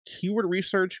Keyword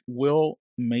research will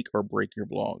make or break your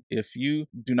blog. If you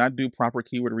do not do proper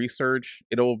keyword research,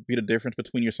 it'll be the difference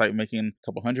between your site making a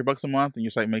couple $100 a month and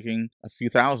your site making a few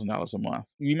 $1,000s a month.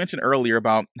 You mentioned earlier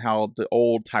about how the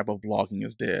old type of blogging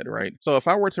is dead, right? So if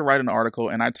I were to write an article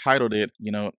and I titled it,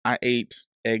 I ate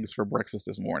eggs for breakfast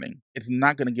this morning, it's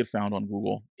not going to get found on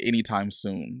Google anytime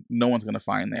soon. No one's going to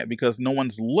find that because no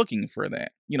one's looking for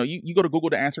that. You go to Google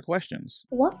to answer questions.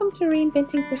 Welcome to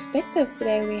Reinventing Perspectives.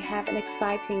 Today we have an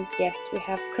exciting guest. We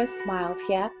have Chris Miles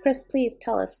here. Chris, please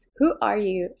tell us, who are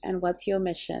you and what's your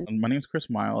mission? My name is Chris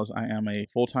Miles. I am a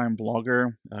full-time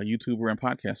blogger, YouTuber, and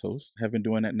podcast host. Have been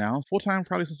doing that now full-time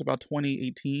probably since about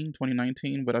 2018,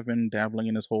 2019, but I've been dabbling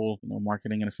in this whole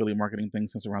marketing and affiliate marketing thing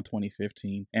since around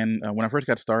 2015. And when I first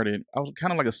got started, I was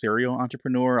kind of like a serial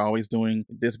entrepreneur, always doing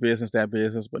this business, that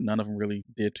business, but none of them really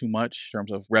did too much in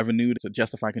terms of revenue to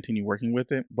justify continue working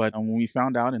with it. But when we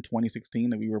found out in 2016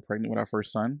 that we were pregnant with our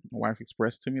first son, my wife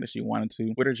expressed to me that she wanted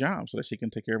to quit her job so that she can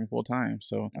take care of him full time.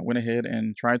 So I went ahead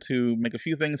and tried to make a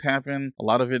few things happen. A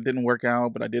lot of it didn't work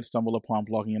out, but I did stumble upon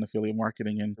blogging and affiliate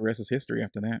marketing, and the rest is history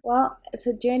after that. Well, it's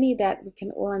a journey that we can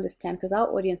all understand because our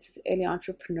audience is early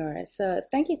entrepreneurs. So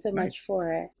thank you so much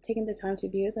for taking the time to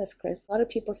be with us, Chris. A lot of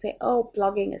people say, oh,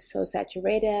 blogging is so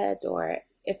saturated, or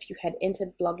if you had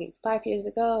entered blogging 5 years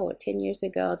ago or 10 years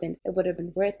ago, then it would have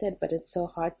been worth it, but it's so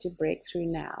hard to break through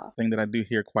now. Thing that I do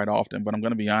hear quite often, but I'm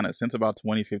going to be honest, since about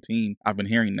 2015, I've been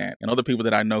hearing that. And other people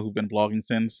that I know who've been blogging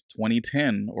since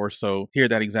 2010 or so hear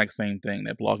that exact same thing,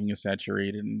 that blogging is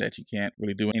saturated and that you can't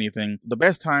really do anything. The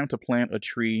best time to plant a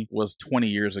tree was 20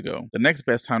 years ago. The next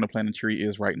best time to plant a tree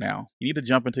is right now. You need to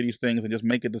jump into these things and just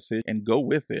make a decision and go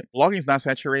with it. Blogging is not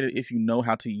saturated if you know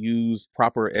how to use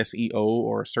proper SEO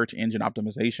or search engine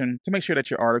optimization to make sure that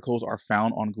your articles are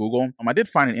found on Google. I did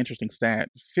find an interesting stat.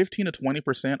 15 to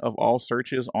 20% of all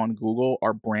searches on Google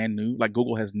are brand new, like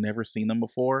Google has never seen them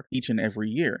before each and every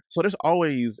year. So there's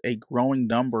always a growing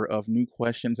number of new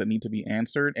questions that need to be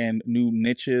answered and new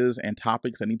niches and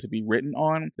topics that need to be written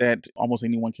on that almost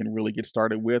anyone can really get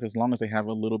started with as long as they have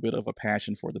a little bit of a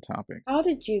passion for the topic. How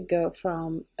did you go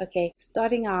from,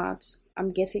 starting out,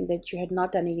 I'm guessing that you had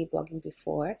not done any blogging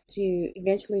before, to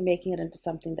eventually making it into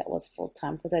something that was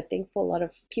full-time? Because I think for a lot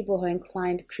of people who are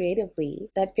inclined creatively,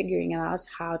 that figuring out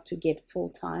how to get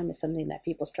full-time is something that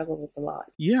people struggle with a lot.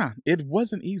 Yeah, it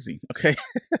wasn't easy, okay?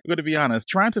 I'm going to be honest.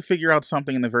 Trying to figure out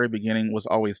something in the very beginning was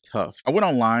always tough. I went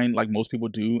online like most people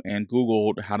do and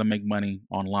Googled how to make money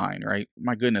online, right?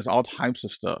 My goodness, all types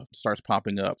of stuff starts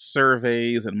popping up.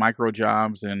 Surveys and micro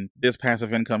jobs and this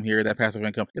passive income here, that passive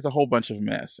income. It's a whole bunch of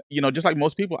mess. Just like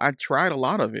most people, I tried a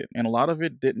lot of it and a lot of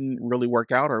it didn't really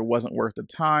work out or it wasn't worth the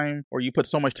time, or you put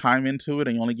so much time into it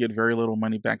and you only get very little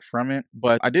money back from it.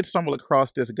 But I did stumble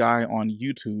across this guy on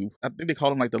YouTube. I think they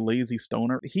called him like the lazy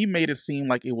stoner. He made it seem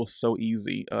like it was so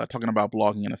easy, talking about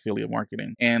blogging and affiliate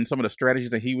marketing and some of the strategies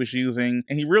that he was using.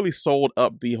 And he really sold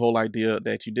up the whole idea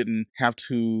that you didn't have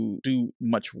to do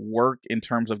much work in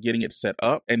terms of getting it set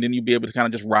up. And then you'd be able to kind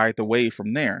of just ride the wave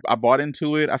from there. I bought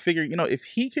into it. I figured, if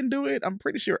he can do it, I'm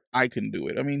pretty sure I can do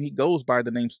it. I mean, he goes by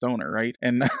the name Stoner, right?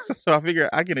 And so I figure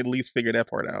I can at least figure that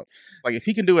part out. Like if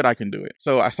he can do it, I can do it.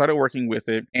 So I started working with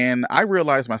it and I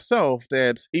realized myself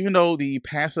that even though the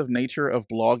passive nature of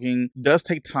blogging does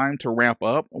take time to ramp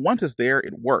up, once it's there,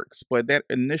 it works. But that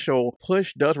initial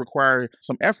push does require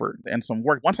some effort and some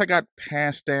work. Once I got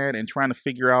past that and trying to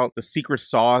figure out the secret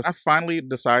sauce, I finally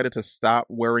decided to stop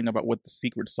worrying about what the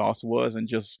secret sauce was and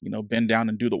just, bend down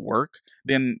and do the work.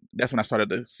 Then that's when I started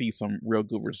to see some real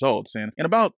good results. And in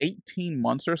about 18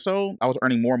 months or so, I was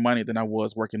earning more money than I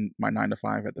was working my 9 to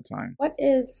 5 at the time. What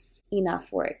is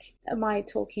enough work? Am I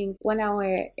talking 1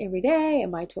 hour every day?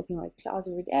 Am I talking like 2 hours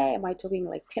every day? Am I talking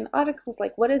like 10 articles?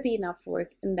 Like what is enough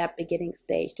work in that beginning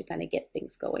stage to kind of get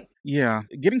things going? Yeah,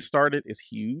 getting started is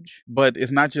huge, but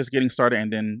it's not just getting started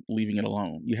and then leaving it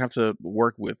alone. You have to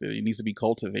work with it. It needs to be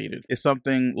cultivated. It's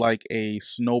something like a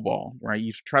snowball, right?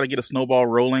 You try to get a snowball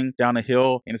rolling down a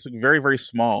hill and it's very, very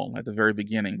small at the very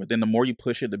beginning, but then the more you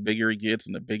push it, the bigger it gets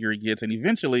and the bigger it gets. And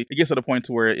eventually it gets to the point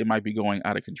to where it might be going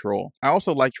out of control. I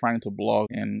also like trying to blog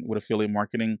and with affiliate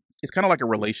marketing. It's kind of like a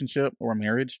relationship or a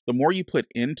marriage. The more you put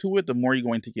into it, the more you're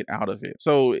going to get out of it.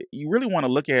 So you really want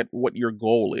to look at what your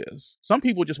goal is. Some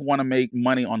people just want to make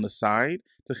money on the side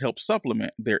to help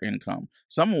supplement their income.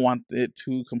 Some want it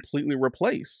to completely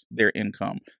replace their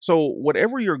income. So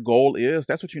whatever your goal is,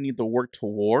 that's what you need to work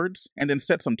towards, and then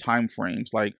set some time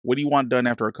frames. Like, what do you want done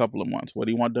after a couple of months? What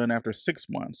do you want done after 6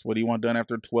 months? What do you want done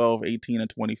after 12, 18, and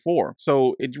 24?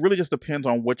 So it really just depends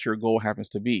on what your goal happens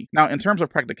to be. Now, in terms of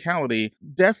practicality,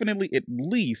 definitely at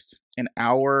least an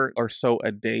hour or so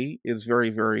a day is very,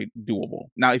 very doable.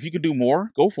 Now, if you can do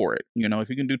more, go for it. If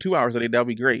you can do 2 hours a day, that'll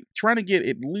be great. Trying to get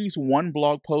at least one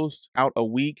blog post out a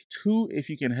week, two if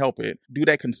you can help it. Do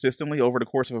that consistently over the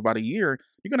course of about a year.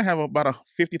 You're going to have about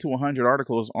 50 to 100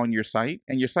 articles on your site,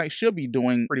 and your site should be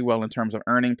doing pretty well in terms of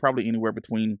earning probably anywhere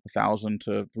between $1,000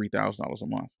 to $3,000 a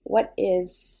month. What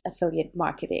is affiliate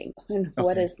marketing and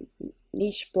what is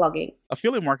niche blogging?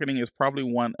 Affiliate marketing is probably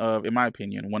in my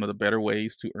opinion, one of the better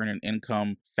ways to earn an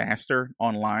income faster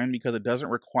online, because it doesn't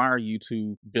require you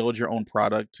to build your own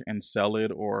product and sell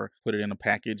it or put it in a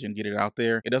package and get it out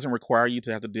there. It doesn't require you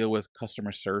to have to deal with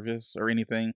customer service or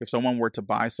anything. If someone were to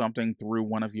buy something through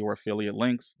one of your affiliate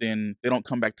links, then they don't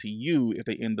come back to you if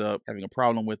they end up having a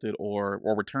problem with it or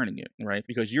returning it, right?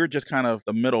 Because you're just kind of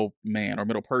the middle man or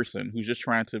middle person who's just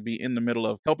trying to be in the middle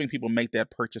of helping people make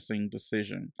that purchasing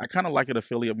decision. I kind of like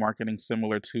affiliate marketing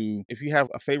similar to if you have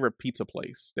a favorite pizza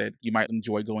place that you might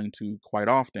enjoy going to quite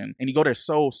often, and you go there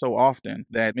so often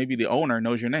that maybe the owner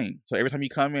knows your name. So every time you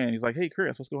come in, he's like, "Hey,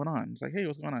 Chris, what's going on?" It's like, "Hey,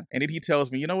 what's going on?" And then he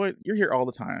tells me, "You know what? You're here all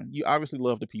the time. You obviously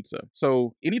love the pizza.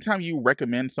 So anytime you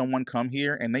recommend someone come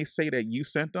here and they say that you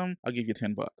sent them, I'll give you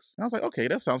 $10." And I was like, okay,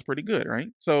 that sounds pretty good, right?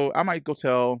 So I might go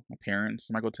tell my parents,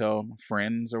 I might go tell my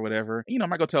friends or whatever. I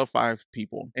might go tell 5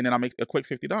 people, and then I make a quick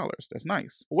 $50. That's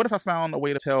nice. But what if I found a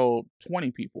way to tell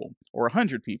 20 people or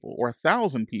 100 people or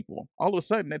 1,000 people? All of a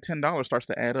sudden that $10 starts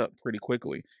to add up pretty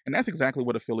quickly. And that's exactly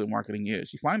what affiliate marketing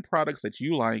is. You find products that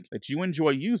you like, that you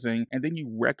enjoy using, and then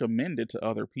you recommend it to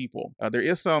other people. There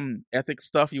is some ethics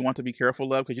stuff you want to be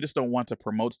careful of, because you just don't want to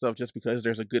promote stuff just because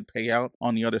there's a good payout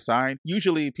on the other side.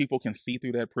 Usually people can see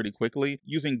through that pretty quickly.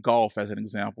 Using golf as an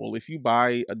example, if you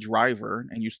buy a driver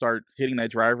and you start hitting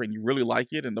that driver and you really like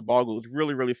it and the ball goes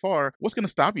really, really far, what's going to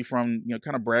stop you from,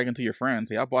 kind of bragging to your friends,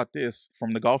 "Hey, I bought this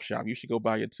from the golf shop. You should go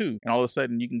buy it too." And all of a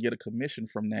sudden you can get a commission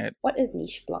from that. What is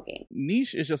niche blogging?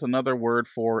 Niche is just another word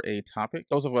for a topic.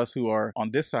 Those of us who are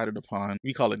on this side of the pond,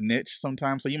 we call it niche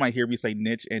sometimes. So you might hear me say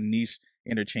niche and niche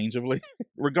interchangeably.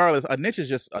 Regardless, a niche is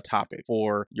just a topic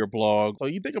for your blog. So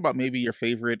you think about maybe your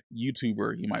favorite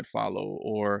YouTuber you might follow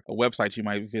or a website you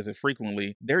might visit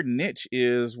frequently. Their niche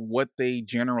is what they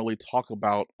generally talk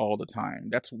about all the time.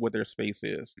 That's what their space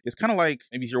is. It's kind of like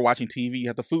maybe if you're watching TV, you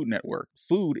have the Food Network.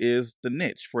 Food is the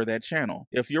niche for that channel.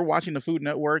 If you're watching the Food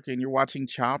Network and you're watching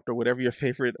Chopped or whatever your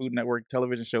favorite Food Network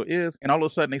television show is, and all of a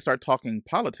sudden they start talking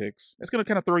politics, it's going to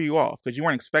kind of throw you off because you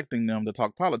weren't expecting them to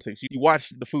talk politics. You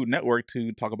watched the Food Network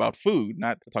to talk about food,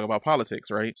 not to talk about politics,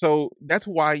 right? So that's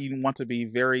why you want to be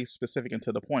very specific and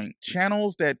to the point.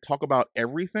 Channels that talk about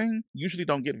everything usually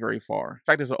don't get very far. In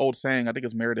fact, there's an old saying, I think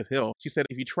it's Meredith Hill. She said,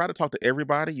 if you try to talk to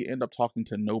everybody, you end up talking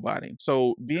to nobody.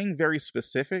 So being very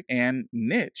specific and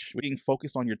niche, being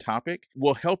focused on your topic,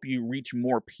 will help you reach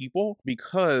more people,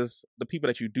 because the people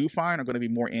that you do find are going to be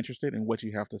more interested in what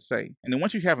you have to say. And then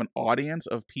once you have an audience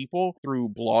of people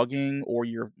through blogging, or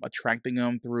you're attracting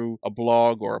them through a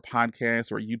blog or a podcast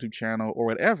or a YouTube channel or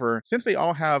whatever, since they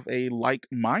all have a like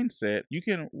mindset, you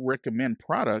can recommend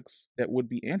products that would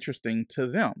be interesting to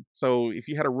them. So if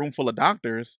you had a room full of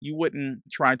doctors, you wouldn't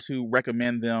try to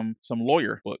recommend them some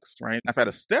lawyer books, right? If I had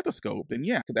a stethoscope, then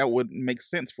yeah, that would make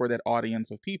sense for that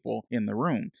audience of people in the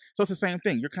room. So it's the same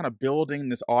thing. You're kind of building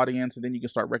this audience, and then you can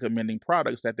start recommending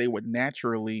products that they would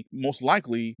naturally, most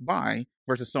likely buy,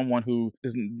 versus someone who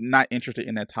is not interested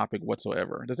in that topic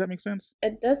whatsoever. Does that make sense?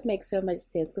 It does make so much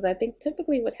sense, because I think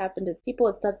typically what happened is people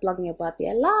would start blogging about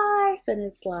their life, and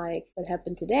it's like, what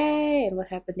happened today and what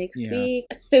happened next week.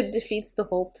 It defeats the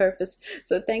whole purpose.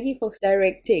 So thank you for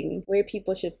directing where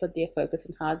people should put their focus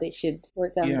and how they should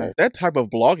work on this. That type of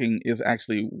blogging is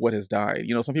actually what has died.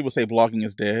 Some people say blogging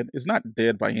is dead. It's not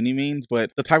dead by any means,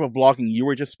 but the type of blogging you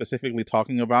were just specifically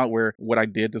talking about, where what I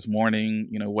did this morning,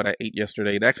 what I ate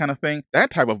yesterday, that kind of thing, that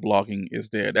type of blogging is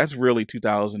dead. That's really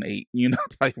 2008,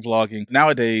 type blogging.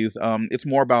 Nowadays, it's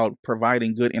more about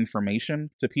providing good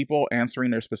information to people,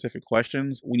 answering their specific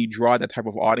questions. When you draw that type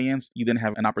of audience, you then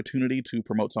have an opportunity to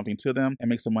promote something to them and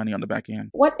make some money on the back end.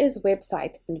 What is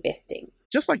website investing?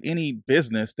 Just like any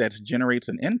business that generates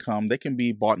an income, they can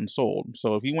be bought and sold.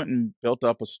 So if you went and built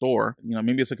up a store,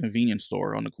 maybe it's a convenience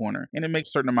store on the corner, and it makes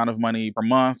a certain amount of money per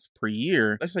month, per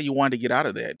year. Let's say you wanted to get out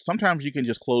of that. Sometimes you can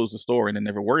just close the store and then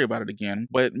never worry about it again.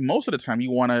 But most of the time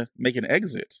you want to make an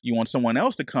exit. You want someone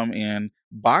else to come in,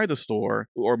 buy the store,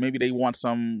 or maybe they want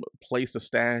some place to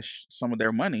stash some of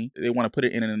their money. They want to put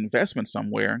it in an investment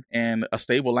somewhere, and a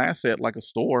stable asset like a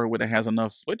store where it has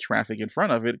enough foot traffic in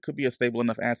front of it could be a stable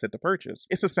enough asset to purchase.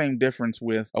 It's the same difference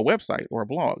with a website or a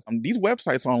blog. These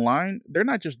websites online, they're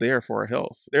not just there for our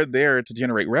health. They're there to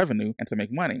generate revenue and to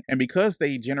make money. And because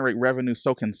they generate revenue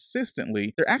so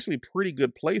consistently, they're actually pretty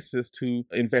good places to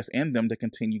invest in them to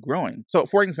continue growing. So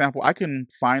for example, I can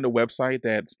find a website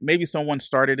that maybe someone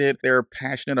started it, they're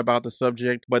passionate about the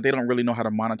subject, but they don't really know how to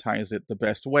monetize it the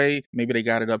best way. Maybe they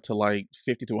got it up to like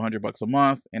 50 to $100 a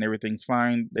month and everything's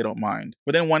fine. They don't mind.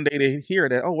 But then one day they hear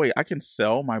that, oh wait, I can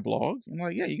sell my blog. I'm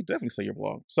like, yeah, you can definitely sell your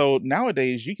blog. So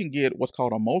nowadays you can get what's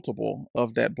called a multiple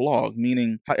of that blog,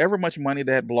 meaning however much money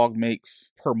that blog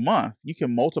makes per month, you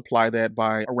can multiply that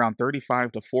by around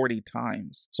 35 to 40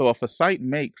 times. So if a site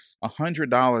makes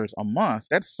 $100 a month,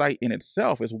 that site in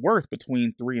itself is worth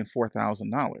between $3,000 and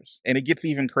 $4,000. And it gets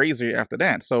even crazier after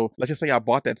that. So let's just say I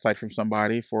bought that site from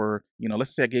somebody for,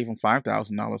 let's say I gave them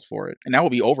 $5,000 for it. And that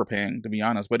would be overpaying, to be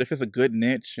honest. But if it's a good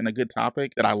niche and a good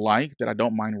topic that I like, that I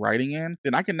don't mind writing in,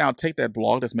 then I can now take that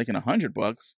blog that's making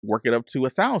 $100, work it up to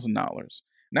 $1,000.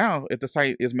 Now, if the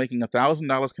site is making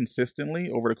 $1,000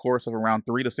 consistently over the course of around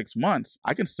 3 to 6 months,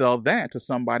 I can sell that to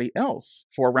somebody else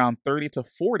for around $30,000 to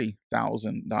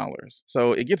 $40,000.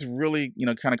 So it gets really,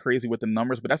 kind of crazy with the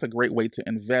numbers, but that's a great way to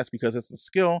invest because it's a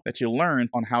skill that you learn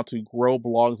on how to grow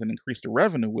blogs and increase the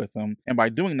revenue with them. And by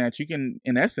doing that, you can,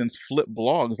 in essence, flip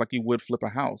blogs like you would flip a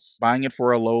house, buying it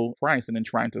for a low price and then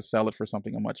trying to sell it for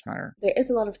something much higher. There is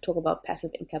a lot of talk about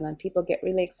passive income, and people get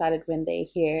really excited when they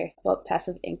hear about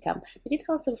passive income. Could you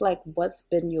tell us what's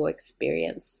been your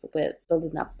experience with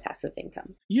building up passive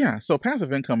income? Yeah, so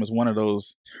passive income is one of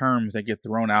those terms that get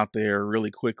thrown out there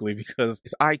really quickly because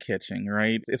it's eye-catching,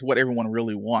 right? It's what everyone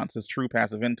really wants, is true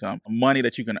passive income, money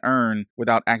that you can earn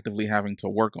without actively having to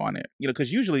work on it.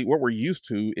 Because usually what we're used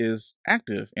to is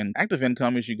active, and active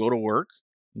income is you go to work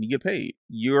and you get paid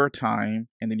your time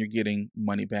and then you're getting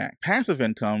money back. Passive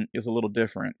income is a little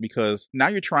different because now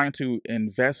you're trying to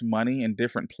invest money in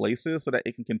different places so that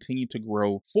it can continue to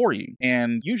grow for you.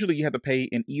 And usually you have to pay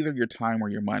in either your time or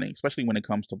your money, especially when it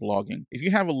comes to blogging. If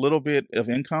you have a little bit of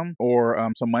income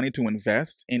or some money to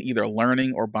invest in either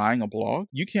learning or buying a blog,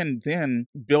 you can then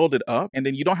build it up and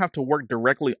then you don't have to work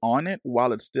directly on it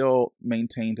while it still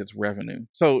maintains its revenue.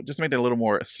 So just to make that a little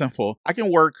more simple, I can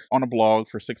work on a blog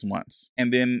for 6 months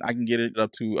and then I can get it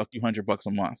up to a few $100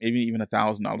 a month, maybe even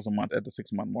 $1,000 a month at the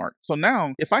 6-month mark. So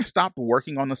now if I stopped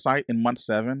working on the site in month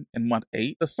 7 and month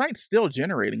 8, the site's still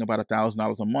generating about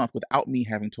 $1,000 a month without me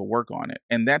having to work on it.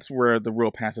 And that's where the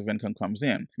real passive income comes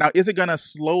in. Now, is it going to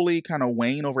slowly kind of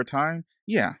wane over time?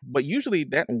 Yeah, but usually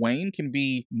that wane can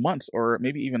be months or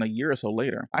maybe even a year or so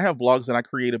later. I have blogs that I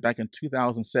created back in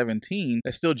 2017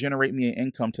 that still generate me an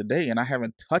income today, and I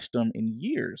haven't touched them in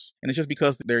years. And it's just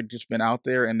because they're just been out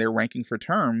there and they're ranking for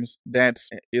terms that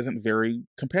isn't very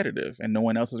competitive and no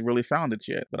one else has really found it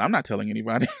yet. But I'm not telling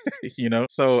anybody,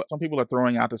 So some people are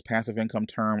throwing out this passive income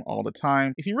term all the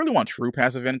time. If you really want true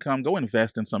passive income, go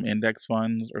invest in some index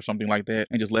funds or something like that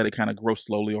and just let it kind of grow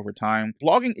slowly over time.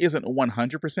 Blogging isn't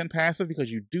 100% passive because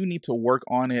you do need to work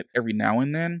on it every now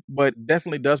and then, but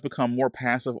definitely does become more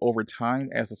passive over time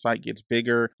as the site gets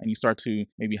bigger and you start to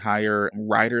maybe hire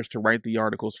writers to write the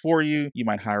articles for you. You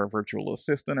might hire a virtual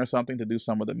assistant or something to do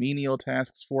some of the menial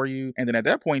tasks for you. And then at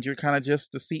that point, you're kind of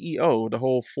just the CEO, the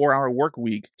whole 4-hour work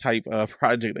week type of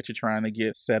project that you're trying to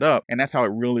get set up. And that's how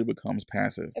it really becomes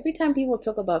passive. Every time people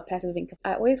talk about passive income,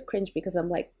 I always cringe because I'm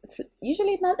like, it's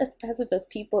usually not as passive as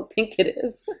people think it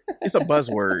is. It's a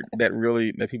buzzword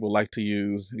that people like to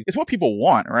use. It's what people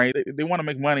want, right? They want to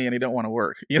make money and they don't want to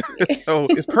work. So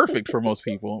it's perfect for most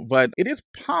people, but it is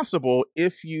possible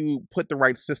if you put the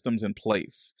right systems in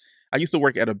place. I used to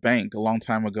work at a bank a long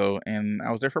time ago, and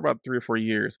I was there for about 3 or 4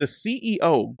 years. The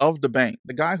CEO of the bank,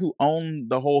 the guy who owned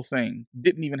the whole thing,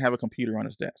 didn't even have a computer on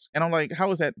his desk. And I'm like,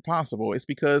 how is that possible? It's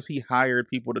because he hired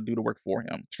people to do the work for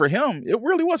him. For him, it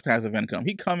really was passive income.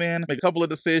 He'd come in, make a couple of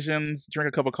decisions, drink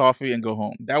a cup of coffee, and go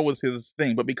home. That was his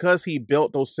thing. But because he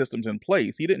built those systems in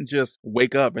place, he didn't just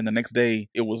wake up and the next day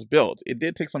it was built. It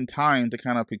did take some time to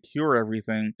kind of procure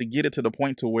everything to get it to the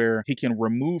point to where he can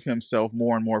remove himself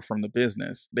more and more from the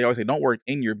business. They always say, don't work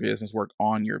in your business, work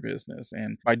on your business.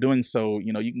 And by doing so,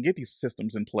 you can get these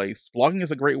systems in place. Blogging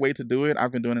is a great way to do it.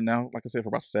 I've been doing it now, like I said, for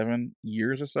about 7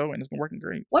 years or so, and it's been working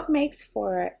great. What makes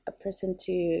for a person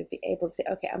to be able to say,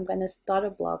 okay, I'm going to start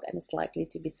a blog and it's likely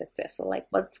to be successful? Like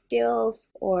what skills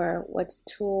or what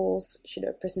tools should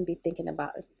a person be thinking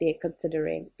about if they're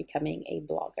considering becoming a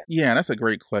blogger? Yeah, that's a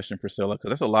great question, Priscilla, because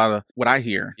that's a lot of what I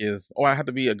hear is, I have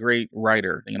to be a great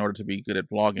writer in order to be good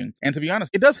at blogging. And to be honest,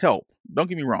 it does help. Don't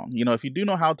get me wrong. If you do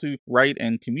know how to write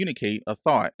and communicate a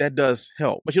thought, that does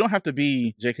help. But you don't have to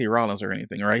be J.K. Rowling or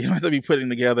anything, right? You don't have to be putting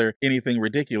together anything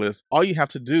ridiculous. All you have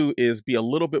to do is be a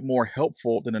little bit more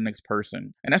helpful than the next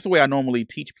person. And that's the way I normally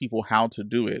teach people how to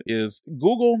do it. Is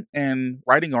Google and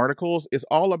writing articles is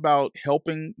all about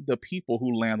helping the people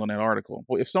who land on that article.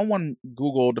 Well, if someone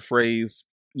Googled the phrase,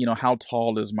 how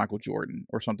tall is Michael Jordan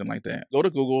or something like that? Go to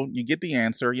Google, you get the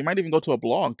answer. You might even go to a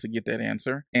blog to get that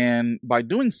answer. And by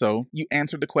doing so, you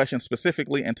answered the question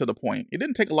specifically and to the point. It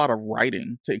didn't take a lot of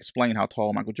writing to explain how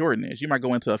tall Michael Jordan is. You might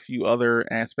go into a few other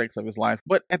aspects of his life,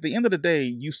 but at the end of the day,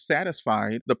 you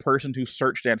satisfied the person who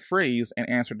searched that phrase and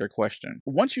answered their question.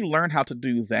 Once you learn how to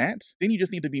do that, then you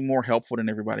just need to be more helpful than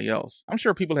everybody else. I'm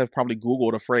sure people have probably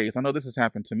Googled a phrase. I know this has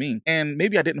happened to me, and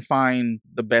maybe I didn't find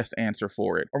the best answer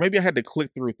for it. Or maybe I had to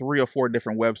click through 3 or 4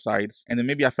 different websites, and then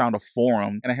maybe I found a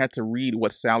forum and I had to read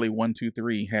what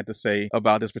Sally123 had to say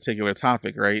about this particular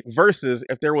topic, right? Versus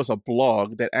if there was a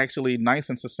blog that actually nice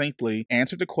and succinctly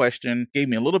answered the question, gave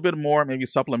me a little bit more, maybe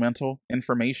supplemental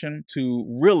information to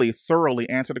really thoroughly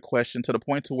answer the question to the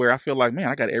point to where I feel like, man,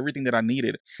 I got everything that I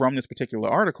needed from this particular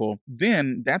article,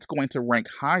 then that's going to rank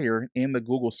higher in the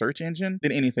Google search engine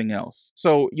than anything else.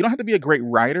 So you don't have to be a great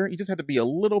writer. You just have to be a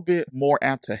little bit more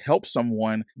apt to help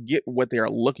someone get what they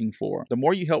are looking for. The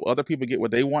more you help other people get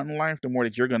what they want in life, the more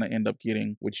that you're going to end up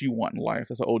getting what you want in life.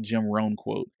 That's an old Jim Rohn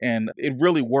quote. And it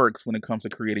really works when it comes to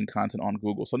creating content on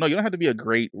Google. So no, you don't have to be a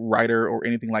great writer or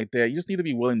anything like that. You just need to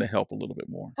be willing to help a little bit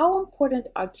more. How important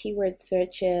are keyword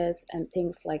searches and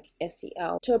things like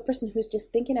SEO to a person who's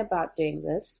just thinking about doing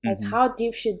this? Like, how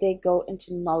deep should they go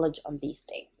into knowledge on these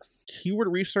things? Keyword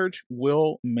research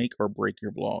will make or break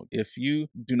your blog. If you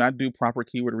do not do proper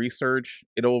keyword research,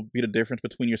 it'll be the difference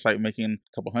between your site making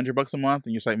a couple $100 a month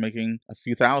and your site making a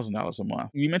few $1,000s a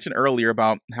month. You mentioned earlier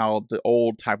about how the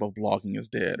old type of blogging is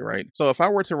dead, right? So if I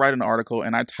were to write an article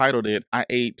and I titled it, "I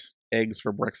ate eggs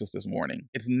for breakfast this morning,"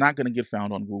 it's not going to get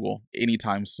found on Google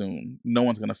anytime soon. No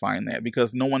one's going to find that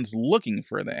because no one's looking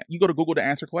for that. You go to Google to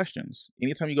answer questions.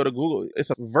 Anytime you go to Google,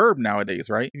 it's a verb nowadays,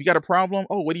 right? If you got a problem,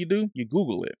 what do? You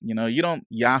Google it. You don't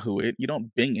Yahoo it. You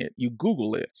don't Bing it. You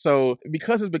Google it. So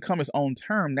because it's become its own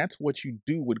term, that's what you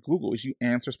do with Google is you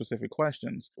answer specific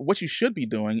questions. What you should be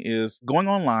doing is going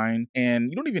online, and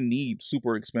you don't even need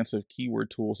super expensive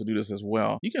keyword tools to do this as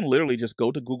well. You can literally just go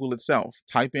to Google itself,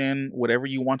 type in whatever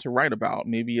you want to write about.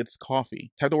 Maybe it's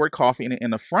coffee. Type the word coffee, and in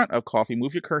the front of coffee,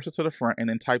 move your cursor to the front and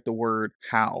then type the word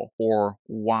how or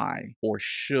why or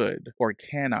should or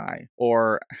can I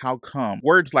or how come.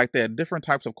 Words like that, different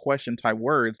types of question type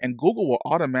words, and Google will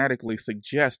automatically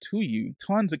suggest to you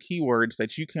tons of keywords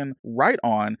that you can write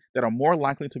on that are more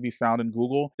likely to be found in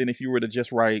Google than if you were to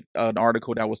just write an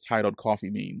article that was titled "Coffee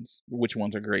Means." Which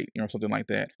ones are great? Something like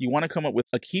that. You want to come up with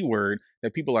a keyword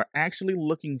that people are actually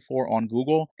looking for on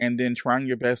Google, and then trying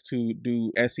your best to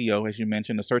do SEO, as you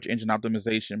mentioned, the search engine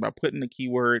optimization, by putting the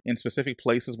keyword in specific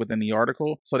places within the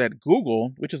article so that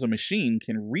Google, which is a machine,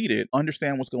 can read it,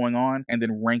 understand what's going on, and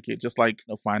then rank it, just like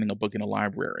finding a book in a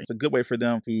library. It's a good way for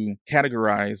them to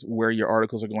categorize where your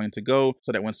articles are going to go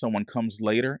so that when someone comes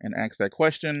later and asks that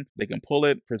question, they can pull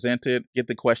it, present it, get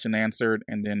the question answered,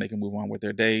 and then they can move on with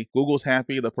their day. Google's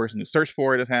happy, the person who searched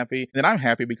for it is happy, and I'm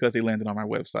happy because they landed on my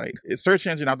website. Search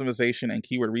engine optimization and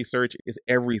keyword research is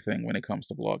everything when it comes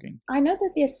to blogging. I know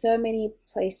that there's so many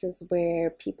places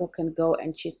where people can go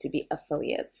and choose to be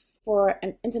affiliates. For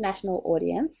an international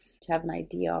audience to have an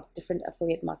idea of different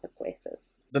affiliate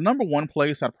marketplaces, the number one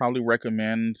place I'd probably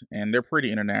recommend, and they're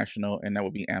pretty international, and that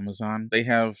would be Amazon. They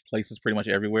have places pretty much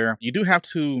everywhere. You do have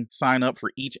to sign up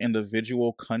for each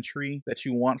individual country that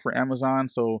you want for Amazon.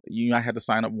 So you might have to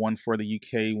sign up one for the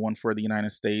UK, one for the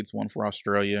United States, one for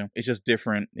Australia. It's just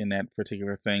different in that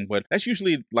particular thing. But that's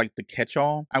usually like the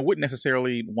catch-all. I wouldn't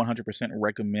necessarily 100%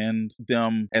 recommend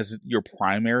them as your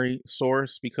primary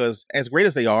source because as great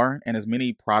as they are and as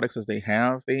many products as they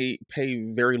have, they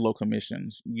pay very low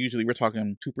commissions. Usually we're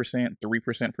talking 2%,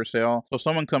 3% per sale. So if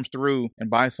someone comes through and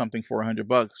buys something for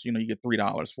 $100, you get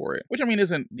 $3 for it, which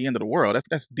isn't the end of the world.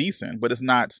 That's decent, but it's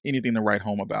not anything to write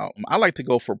home about. I like to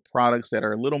go for products that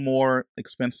are a little more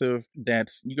expensive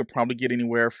that you could probably get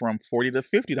anywhere from $40 to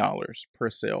 $50 per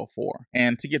sale for.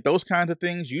 And to get those kinds of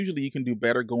things, usually you can do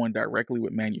better going directly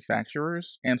with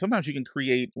manufacturers. And sometimes you can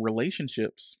create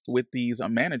relationships with these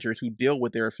managers who deal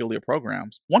with their affiliate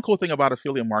programs. One cool thing about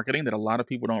affiliate marketing that a lot of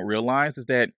people don't realize is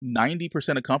that 90%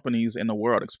 90% of companies in the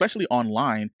world, especially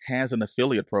online, has an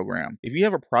affiliate program. If you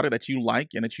have a product that you like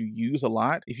and that you use a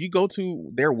lot, if you go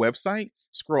to their website,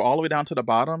 scroll all the way down to the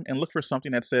bottom and look for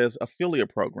something that says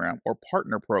affiliate program or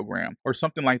partner program or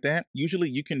something like that. Usually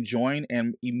you can join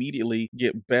and immediately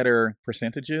get better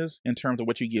percentages in terms of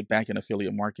what you get back in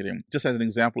affiliate marketing. Just as an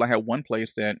example, I had one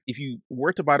place that if you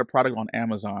were to buy the product on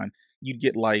Amazon, you'd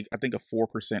get like, I think, a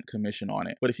 4% commission on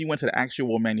it. But if you went to the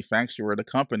actual manufacturer, the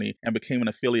company, and became an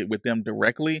affiliate with them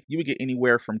directly, you would get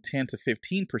anywhere from 10 to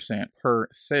 15% per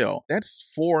sale.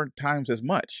 That's 4 times as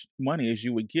much money as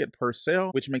you would get per sale,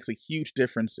 which makes a huge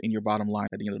difference in your bottom line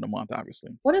at the end of the month,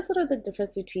 obviously. What is sort of the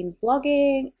difference between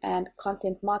blogging and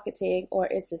content marketing, or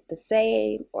is it the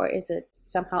same, or is it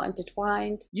somehow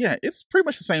intertwined? Yeah, it's pretty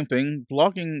much the same thing.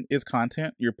 Blogging is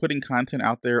content. You're putting content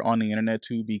out there on the internet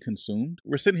to be consumed.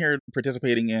 We're sitting here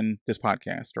participating in this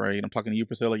podcast, right? I'm talking to you,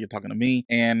 Priscilla, you're talking to me,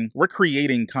 and we're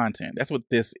creating content. That's what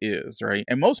this is, right?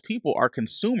 And most people are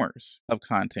consumers of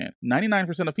content.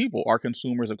 99% of people are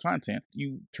consumers of content.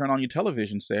 You turn on your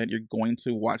television set, you're going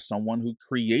to watch someone who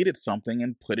created something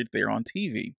and put it there on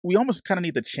TV. We almost kind of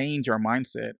need to change our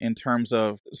mindset in terms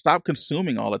of stop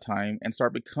consuming all the time and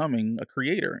start becoming a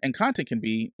creator. And content can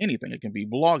be anything. It can be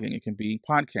blogging, it can be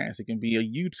podcasts, it can be a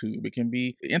YouTube, it can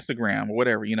be Instagram or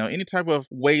whatever, any type of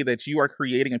way that you are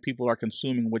creating and people are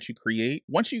consuming what you create.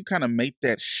 Once you kind of make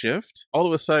that shift, all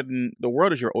of a sudden the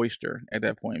world is your oyster at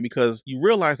that point, because you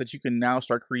realize that you can now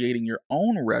start creating your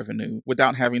own revenue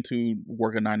without having to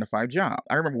work a 9-to-5 job.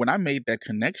 I remember when I made that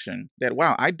connection that,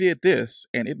 wow, I did this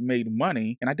and it made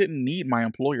money and I didn't need my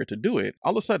employer to do it.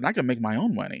 All of a sudden I can make my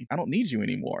own money. I don't need you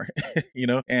anymore,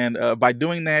 and by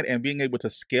doing that and being able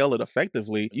to scale it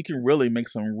effectively, you can really make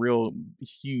some real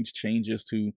huge changes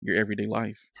to your everyday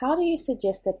life. How do you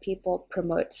suggest that people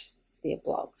promote their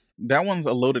blogs? That one's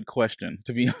a loaded question,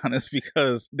 to be honest,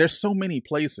 because there's so many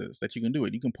places that you can do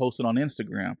it. You can post it on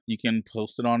Instagram, you can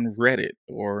post it on Reddit,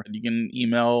 or you can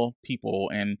email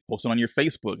people and post it on your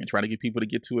Facebook and try to get people to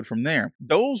get to it from there.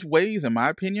 Those ways, in my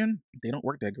opinion, they don't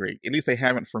work that great. At least they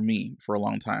haven't for me for a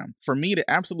long time. For me, the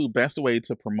absolute best way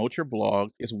to promote your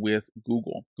blog is with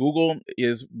Google. Google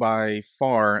is by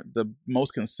far the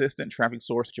most consistent traffic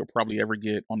source that you'll probably ever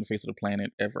get on the face of the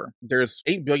planet ever. There's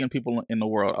 8 billion people in the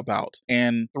world about,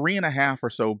 and 3.5 or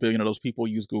so billion of those people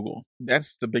use Google.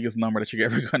 That's the biggest number that you're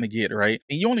ever going to get, right?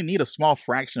 And you only need a small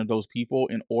fraction of those people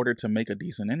in order to make a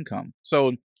decent income.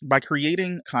 So by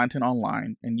creating content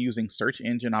online and using search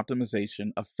engine optimization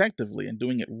effectively and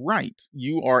doing it right,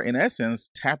 you are in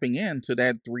essence tapping into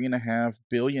that 3.5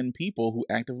 billion people who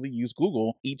actively use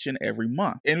Google each and every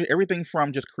month. And everything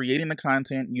from just creating the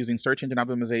content, using search engine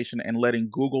optimization, and letting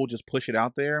Google just push it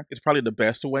out there is probably the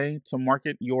best way to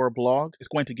market your blog. It's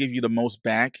going to give you the most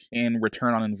back in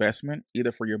return on investment,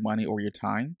 either for your money or your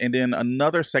time. And then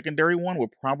another secondary one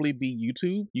would probably be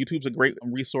YouTube. YouTube's a great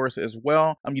resource as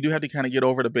well. You do have to kind of get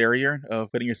over the barrier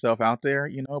of putting yourself out there,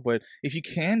 but if you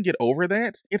can get over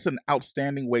that, it's an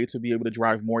outstanding way to be able to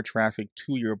drive more traffic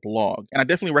to your blog. And I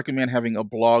definitely recommend having a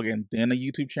blog and then a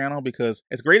YouTube channel, because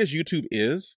as great as YouTube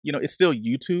is, it's still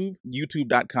YouTube,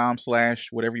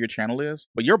 youtube.com/whatever your channel is,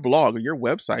 but your blog or your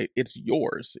website, it's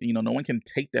yours. No one can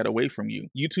take that away from you.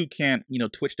 YouTube can't,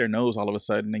 twitch their nose all of a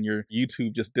sudden and your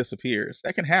YouTube just disappears.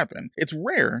 That can happen. It's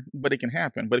rare, but it can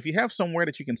happen. But if you have somewhere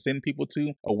that you can send people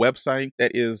to, a website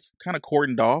that is kind of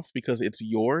cordoned off because it's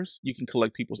yours, you can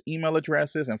collect people's email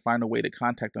addresses and find a way to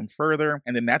contact them further.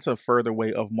 And then that's a further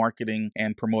way of marketing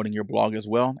and promoting your blog as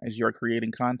well as you're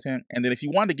creating content. And then if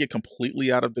you want to get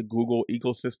completely out of the Google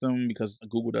ecosystem, because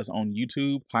Google does own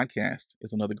YouTube, podcast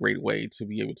is another great way to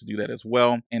be able to do that as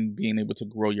well and being able to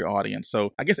grow your audience.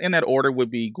 So I guess in that order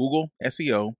would be Google,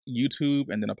 SEO, YouTube,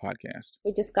 and then a podcast.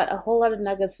 We just got a whole lot of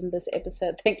nuggets in this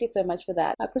episode. Thank you so much for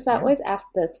that. Chris, I always ask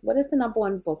this: what is the number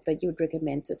one book that you would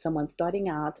recommend to someone starting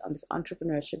out on this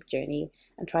entrepreneurship journey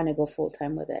and trying to go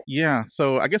full-time with it? Yeah,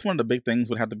 so I guess one of the big things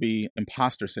would have to be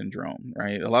imposter syndrome,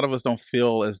 right? A lot of us don't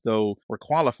feel as though we're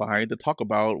qualified to talk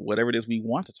about whatever it is we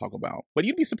want to talk about. But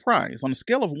you'd be surprised on a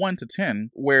scale of 1 to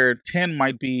 10, where 10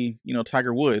 might be,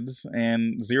 Tiger Woods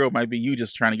and 0 might be you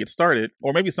just trying to get started,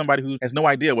 or maybe somebody who has no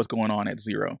idea what's going on at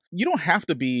 0. You don't have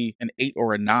to be an 8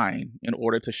 or a 9 in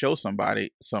order to show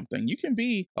somebody something. You can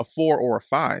be a 4 or a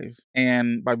 5.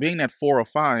 And by being that 4 or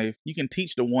 5, you can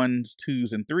teach the 1s,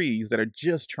 2s, and 3s that are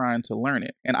just trying to learn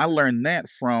it. And I learned that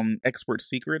from Expert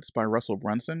Secrets by Russell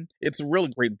Brunson. It's a really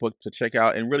great book to check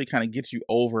out and really kind of gets you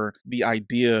over the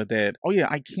idea that, oh yeah,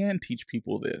 I can teach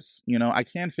people this. I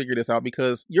can figure this out,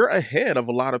 because you're ahead of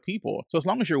a lot of people. So as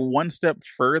long as you're one step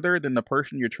further than the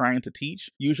person you're trying to teach,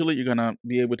 usually you're going to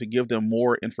be able to give them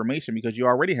more information because you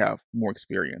already have more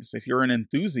experience. If you're an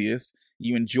enthusiast,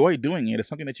 you enjoy doing it, it's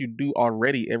something that you do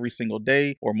already every single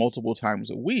day or multiple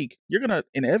times a week, you're going to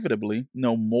inevitably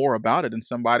know more about it than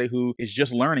somebody who is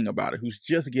just learning about it, who's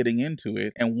just getting into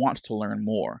it and wants to learn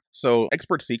more. So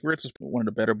Expert Secrets is one of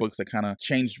the better books that kind of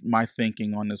changed my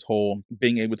thinking on this whole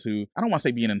being able to, I don't want to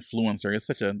say be an influencer, it's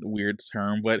such a weird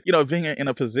term, but being in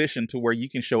a position to where you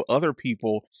can show other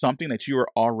people something that you are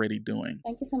already doing.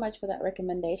 Thank you so much for that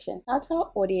recommendation. Now to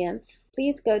our audience,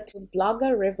 please go to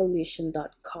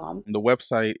bloggerevolution.com. The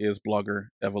website is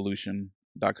bloggerevolution.com,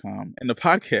 and the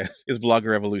podcast is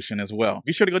Blogger Evolution as well.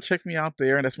 Be sure to go check me out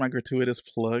there. That's my gratuitous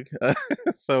plug.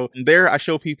 So there I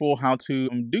show people how to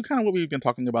do kind of what we've been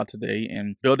talking about today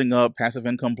and building up passive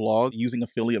income blog using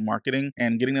affiliate marketing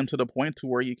and getting them to the point to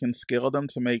where you can scale them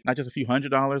to make not just a few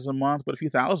 $100s a month, but a few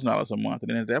 $1,000s a month. And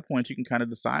then at that point, you can kind of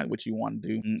decide what you want to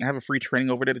do. I have a free training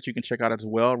over there that you can check out as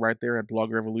well right there at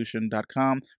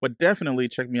bloggerevolution.com. But definitely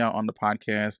check me out on the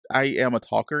podcast. I am a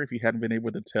talker, if you hadn't been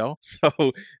able to tell. So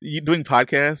doing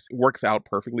podcast works out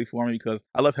perfectly for me because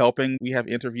I love helping. We have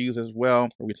interviews as well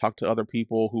where we talk to other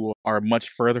people who are much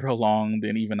further along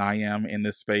than even I am in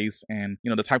this space, and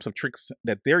the types of tricks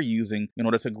that they're using in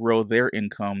order to grow their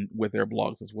income with their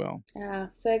blogs as well. Yeah,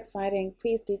 so exciting.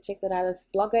 Please do check that out. It's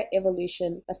Blogger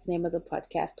Evolution. That's the name of the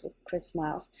podcast with Chris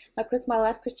Smiles. Now, Chris, my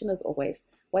last question is always,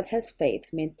 what has faith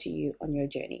meant to you on your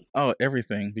journey? Oh,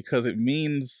 everything, because it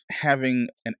means having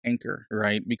an anchor,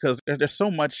 right? Because there's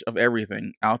so much of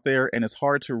everything out there, and it's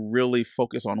hard to really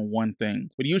focus on one thing.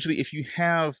 But usually if you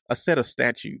have a set of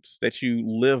statutes that you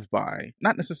live by,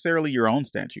 not necessarily your own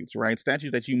statutes, right?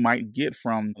 Statutes that you might get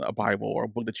from a Bible or a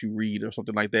book that you read or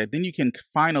something like that, then you can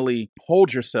finally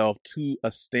hold yourself to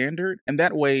a standard, and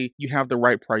that way you have the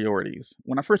right priorities.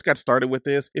 When I first got started with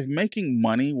this, if making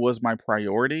money was my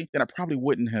priority, then I probably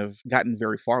wouldn't have gotten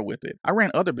very far with it. I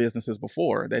ran other businesses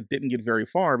before that didn't get very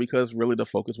far because really the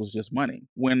focus was just money.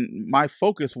 When my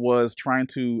focus was trying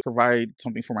to provide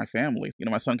something for my family,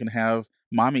 my son can have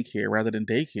mommy care rather than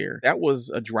daycare. That was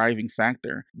a driving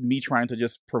factor. Me trying to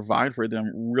just provide for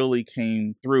them really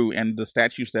came through, and the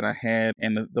statutes that I had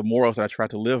and the morals that I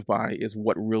tried to live by is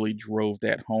what really drove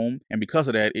that home. And because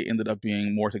of that, it ended up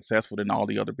being more successful than all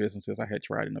the other businesses I had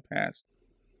tried in the past.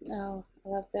 Oh, I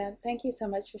love that. Thank you so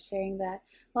much for sharing that.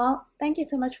 Well, thank you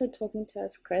so much for talking to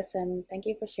us, Chris, and thank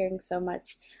you for sharing so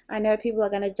much. I know people are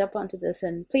going to jump onto this,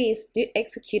 and please do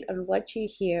execute on what you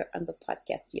hear on the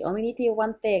podcast. You only need to do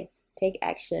one thing. Take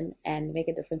action and make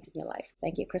a difference in your life.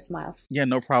 Thank you, Chris Smiles. Yeah,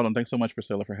 no problem. Thanks so much,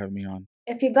 Priscilla, for having me on.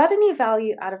 If you got any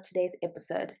value out of today's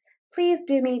episode, please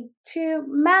do me two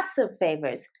massive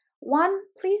favors. One,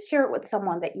 please share it with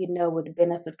someone that you know would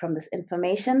benefit from this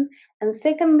information. And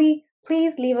secondly,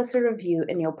 please leave us a review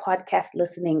in your podcast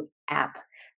listening app.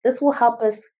 This will help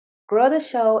us grow the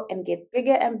show and get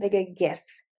bigger and bigger guests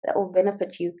that will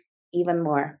benefit you even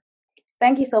more.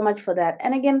 Thank you so much for that.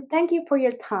 And again, thank you for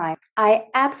your time. I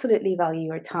absolutely value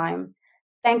your time.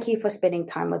 Thank you for spending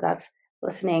time with us,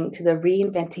 listening to the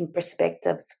Reinventing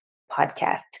Perspectives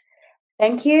podcast.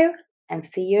 Thank you, and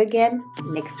see you again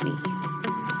next week.